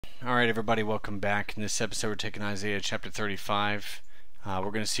Alright, everybody, welcome back. In this episode, we're taking Isaiah chapter 35.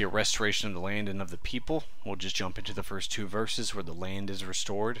 We're going to see a restoration of the land and of the people. We'll just jump into the first two verses where the land is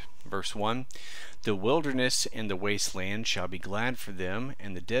restored. Verse 1, "The wilderness and the wasteland shall be glad for them,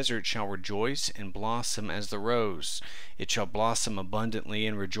 and the desert shall rejoice and blossom as the rose. It shall blossom abundantly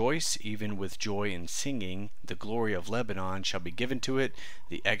and rejoice, even with joy and singing. The glory of Lebanon shall be given to it,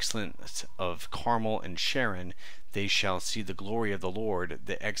 the excellence of Carmel and Sharon. They shall see the glory of the Lord,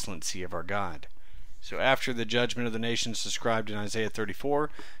 the excellency of our God." So after the judgment of the nations described in Isaiah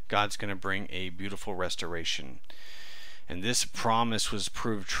 34, God's going to bring a beautiful restoration. And this promise was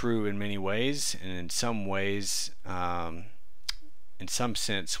proved true in many ways, and in some ways, in some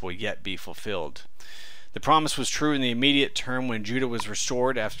sense, will yet be fulfilled. The promise was true in the immediate term when Judah was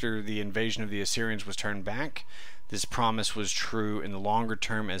restored after the invasion of the Assyrians was turned back. This promise was true in the longer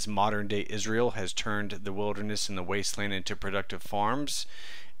term as modern-day Israel has turned the wilderness and the wasteland into productive farms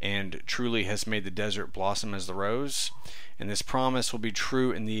and truly has made the desert blossom as the rose. And this promise will be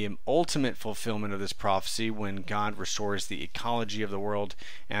true in the ultimate fulfillment of this prophecy when God restores the ecology of the world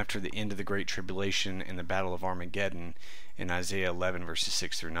after the end of the Great Tribulation and the Battle of Armageddon in Isaiah 11 verses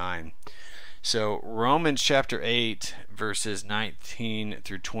 6 through 9. So Romans chapter 8 verses 19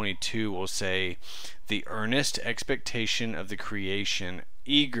 through 22 will say, "The earnest expectation of the creation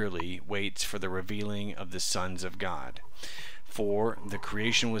eagerly waits for the revealing of the sons of God. For the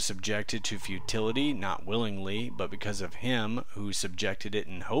creation was subjected to futility, not willingly, but because of him who subjected it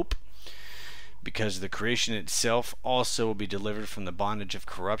in hope, because the creation itself also will be delivered from the bondage of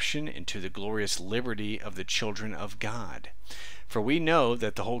corruption into the glorious liberty of the children of God. For we know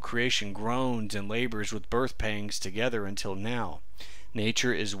that the whole creation groans and labors with birth pangs together until now.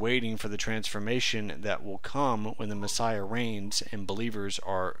 Nature is waiting for the transformation that will come when the Messiah reigns and believers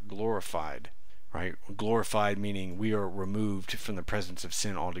are glorified." Right? Glorified meaning we are removed from the presence of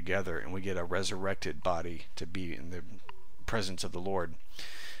sin altogether and we get a resurrected body to be in the presence of the Lord.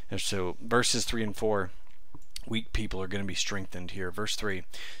 And so verses 3 and 4, weak people are going to be strengthened here. Verse 3,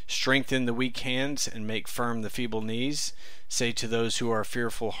 "Strengthen the weak hands and make firm the feeble knees. Say to those who are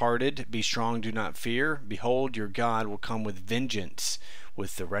fearful-hearted, be strong, do not fear. Behold, your God will come with vengeance,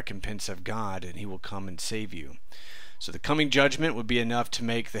 with the recompense of God, and he will come and save you." So the coming judgment would be enough to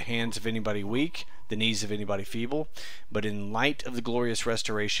make the hands of anybody weak, the knees of anybody feeble. But in light of the glorious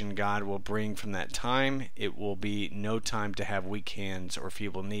restoration God will bring from that time, it will be no time to have weak hands or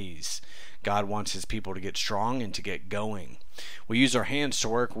feeble knees. God wants his people to get strong and to get going. We use our hands to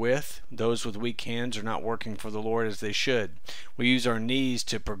work with. Those with weak hands are not working for the Lord as they should. We use our knees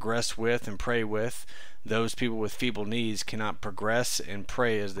to progress with and pray with. Those people with feeble knees cannot progress and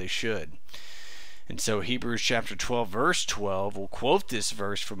pray as they should. And so Hebrews chapter 12 verse 12 will quote this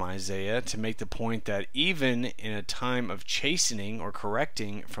verse from Isaiah to make the point that even in a time of chastening or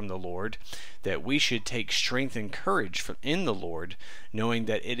correcting from the Lord, that we should take strength and courage in the Lord, knowing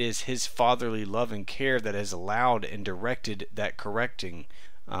that it is his fatherly love and care that has allowed and directed that correcting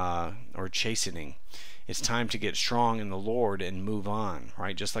or chastening. It's time to get strong in the Lord and move on,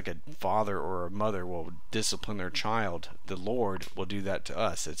 right? Just like a father or a mother will discipline their child, the Lord will do that to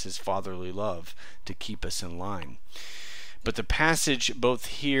us. It's his fatherly love to keep us in line. But the passage both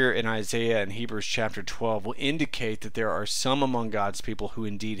here in Isaiah and Hebrews chapter 12 will indicate that there are some among God's people who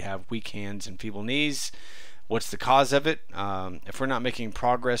indeed have weak hands and feeble knees. What's the cause of it? If we're not making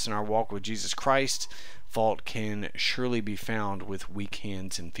progress in our walk with Jesus Christ, fault can surely be found with weak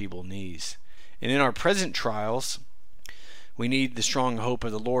hands and feeble knees. And in our present trials, we need the strong hope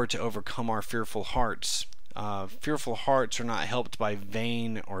of the Lord to overcome our fearful hearts. Fearful hearts are not helped by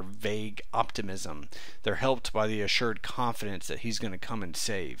vain or vague optimism. They're helped by the assured confidence that he's going to come and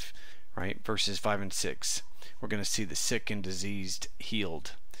save. Right? Verses 5 and 6. We're going to see the sick and diseased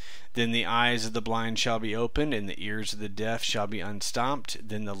healed. "Then the eyes of the blind shall be opened, and the ears of the deaf shall be unstopped.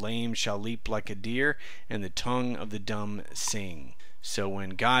 Then the lame shall leap like a deer, and the tongue of the dumb sing." So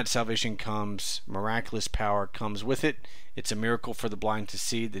when God's salvation comes, miraculous power comes with it. It's a miracle for the blind to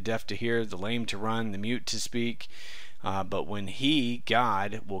see, the deaf to hear, the lame to run, the mute to speak. But when he,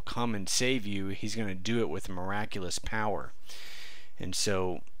 God, will come and save you, he's going to do it with miraculous power. And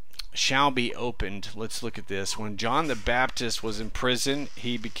so, shall be opened. Let's look at this. When John the Baptist was in prison,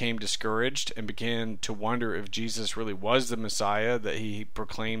 he became discouraged and began to wonder if Jesus really was the Messiah that he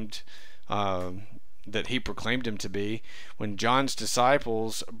proclaimed that he proclaimed him to be. When John's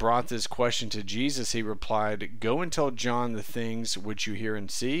disciples brought this question to Jesus, he replied, "Go and tell John the things which you hear and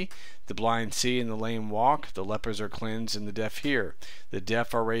see. The blind see and the lame walk, the lepers are cleansed and the deaf hear. The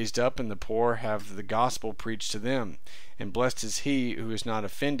deaf are raised up and the poor have the gospel preached to them. And blessed is he who is not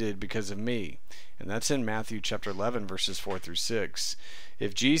offended because of me." And that's in Matthew chapter 11, verses 4 through 6.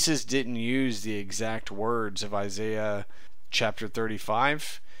 If Jesus didn't use the exact words of Isaiah chapter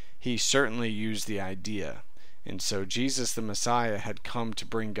 35, he certainly used the idea. And so Jesus the Messiah had come to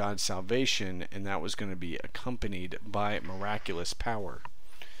bring God's salvation, and that was going to be accompanied by miraculous power.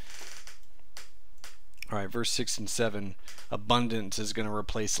 Alright, verse 6 and 7, abundance is going to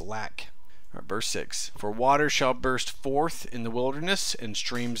replace lack. Alright, verse 6, "For water shall burst forth in the wilderness, and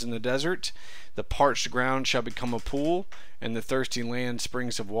streams in the desert. The parched ground shall become a pool, and the thirsty land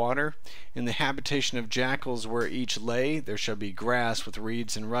springs of water. In the habitation of jackals where each lay, there shall be grass with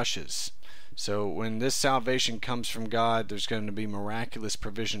reeds and rushes." So when this salvation comes from God, there's going to be miraculous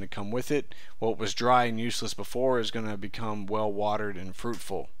provision to come with it. What was dry and useless before is going to become well watered and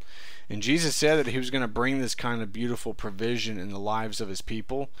fruitful. And Jesus said that he was going to bring this kind of beautiful provision in the lives of his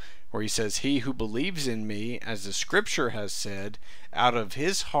people, where he says, "He who believes in me, as the scripture has said, out of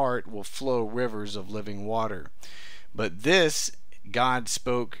his heart will flow rivers of living water." But this God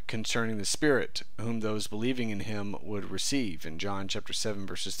spoke concerning the Spirit, whom those believing in him would receive, in John chapter 7,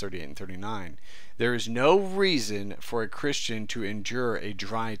 verses 38 and 39. There is no reason for a Christian to endure a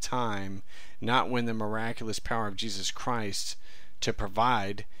dry time, not when the miraculous power of Jesus Christ to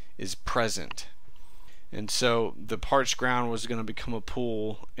provide is present. And so the parched ground was going to become a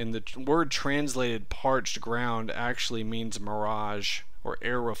pool, and the word translated parched ground actually means mirage or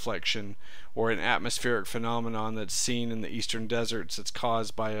air reflection, or an atmospheric phenomenon that's seen in the eastern deserts that's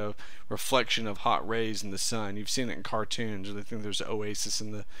caused by a reflection of hot rays in the sun. You've seen it in cartoons, or they think there's an oasis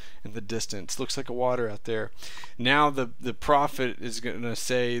in the distance. Looks like a water out there. Now the prophet is going to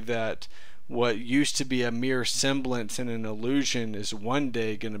say that what used to be a mere semblance and an illusion is one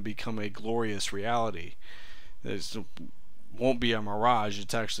day going to become a glorious reality. It won't be a mirage,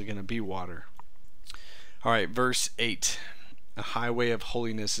 it's actually going to be water. Alright, verse 8. A highway of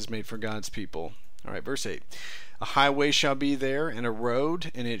holiness is made for God's people. Alright, verse 8. "A highway shall be there, and a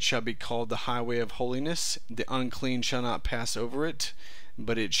road, and it shall be called the highway of holiness. The unclean shall not pass over it,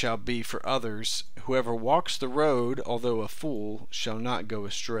 but it shall be for others. Whoever walks the road, although a fool, shall not go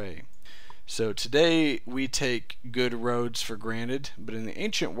astray." So today we take good roads for granted, but in the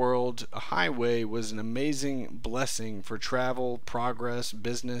ancient world, a highway was an amazing blessing for travel, progress,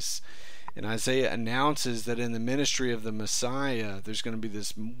 business. And Isaiah announces that in the ministry of the Messiah, there's going to be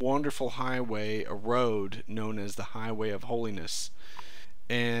this wonderful highway, a road known as the highway of holiness.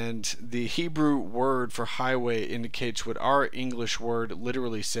 And the Hebrew word for highway indicates what our English word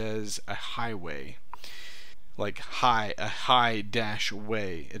literally says, a highway. Like high, a high dash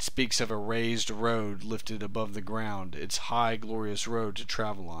way. It speaks of a raised road lifted above the ground. It's high, glorious road to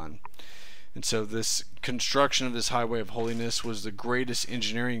travel on. And so this construction of this highway of holiness was the greatest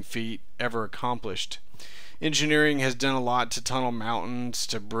engineering feat ever accomplished. Engineering has done a lot to tunnel mountains,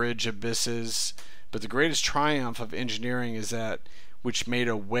 to bridge abysses, but the greatest triumph of engineering is that which made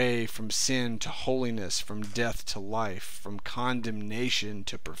a way from sin to holiness, from death to life, from condemnation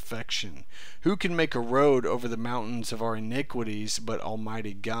to perfection. Who can make a road over the mountains of our iniquities but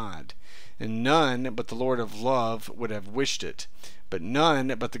Almighty God? And none but the Lord of love would have wished it. But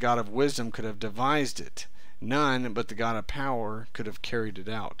none but the God of wisdom could have devised it. None but the God of power could have carried it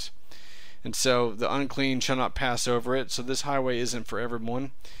out. And so the unclean shall not pass over it. So this highway isn't for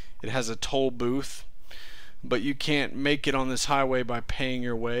everyone. It has a toll booth. But you can't make it on this highway by paying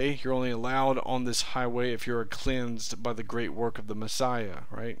your way. You're only allowed on this highway if you're cleansed by the great work of the Messiah,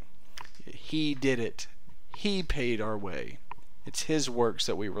 right? He did it. He paid our way. It's His works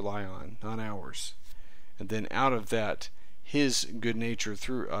that we rely on, not ours. And then out of that, His good nature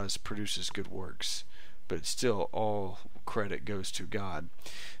through us produces good works. But still, all credit goes to God.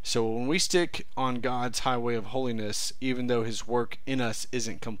 So when we stick on God's highway of holiness, even though His work in us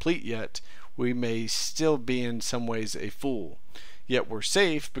isn't complete yet, we may still be in some ways a fool. Yet we're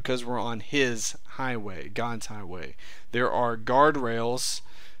safe because we're on His highway, God's highway. There are guardrails,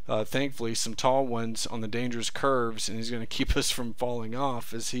 thankfully some tall ones on the dangerous curves, and He's going to keep us from falling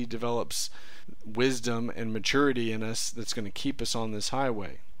off as He develops wisdom and maturity in us that's going to keep us on this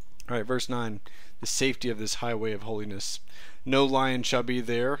highway. Alright, verse 9, the safety of this highway of holiness. "No lion shall be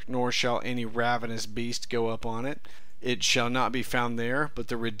there, nor shall any ravenous beast go up on it. It shall not be found there, but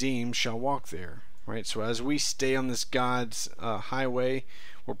the redeemed shall walk there." Right? So as we stay on this God's highway,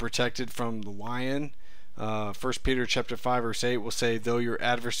 we're protected from the lion, 1 Peter chapter 5 verse 8 will say, though your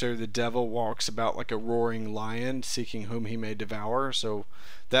adversary the devil walks about like a roaring lion, seeking whom he may devour. So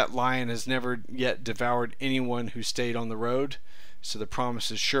that lion has never yet devoured anyone who stayed on the road. So the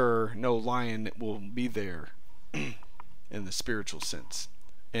promise is sure, no lion will be there in the spiritual sense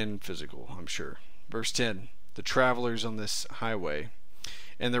and physical, I'm sure. Verse 10, the travelers on this highway.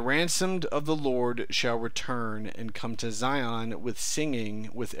 And the ransomed of the Lord shall return and come to Zion with singing,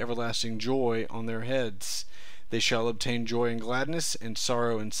 with everlasting joy on their heads. They shall obtain joy and gladness, and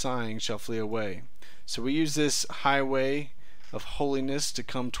sorrow and sighing shall flee away. So we use this highway of holiness to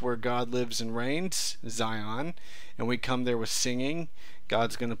come to where God lives and reigns, Zion, and we come there with singing.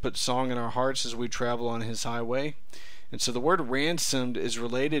 God's going to put song in our hearts as we travel on his highway. And so the word ransomed is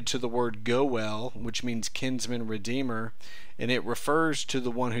related to the word goel, which means kinsman redeemer, and it refers to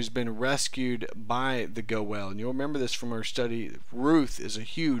the one who's been rescued by the goel. And you'll remember this from our study. Ruth is a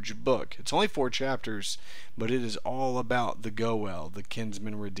huge book. It's only 4 chapters, but it is all about the goel, the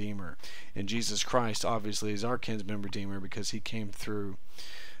kinsman redeemer. And Jesus Christ obviously is our kinsman redeemer because he came through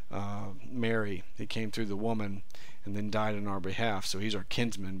Mary. He came through the woman and then died on our behalf. So he's our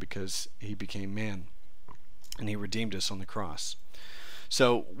kinsman because he became man. And he redeemed us on the cross.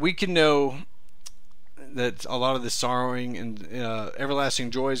 So we can know that a lot of the sorrowing and everlasting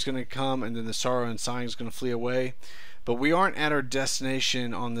joy is going to come, and then the sorrow and sighing is going to flee away. But we aren't at our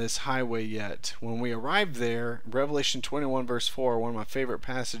destination on this highway yet. When we arrive there, Revelation 21 verse 4, one of my favorite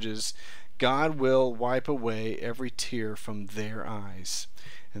passages, God will wipe away every tear from their eyes,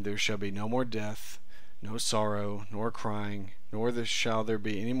 and there shall be no more death, no sorrow, nor crying, nor shall there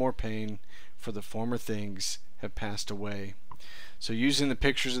be any more pain, for the former things have passed away. So using the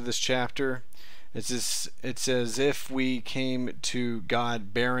pictures of this chapter, it's as if we came to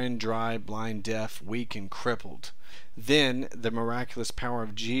God barren, dry, blind, deaf, weak, and crippled. Then the miraculous power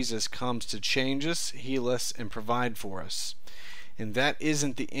of Jesus comes to change us, heal us, and provide for us. And that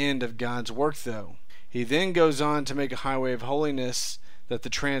isn't the end of God's work, though. He then goes on to make a highway of holiness that the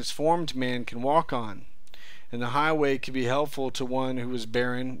transformed man can walk on. And the highway can be helpful to one who is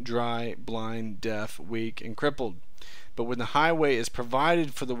barren, dry, blind, deaf, weak, and crippled. But when the highway is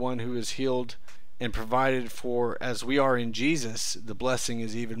provided for the one who is healed and provided for as we are in Jesus, the blessing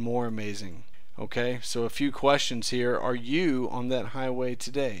is even more amazing. Okay, so a few questions here. Are you on that highway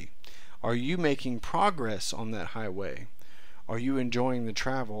today? Are you making progress on that highway? Are you enjoying the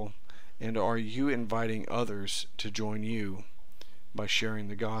travel? And are you inviting others to join you by sharing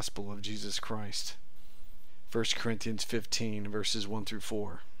the gospel of Jesus Christ? 1 Corinthians 15 verses 1 through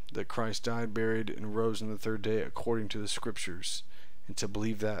 4, that Christ died, buried, and rose on the third day according to the scriptures, and to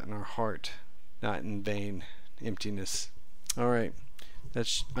believe that in our heart, not in vain emptiness. Alright,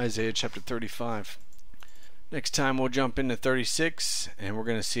 that's Isaiah chapter 35. Next time we'll jump into 36, and we're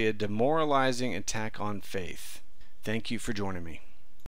going to see a demoralizing attack on faith. Thank you for joining me.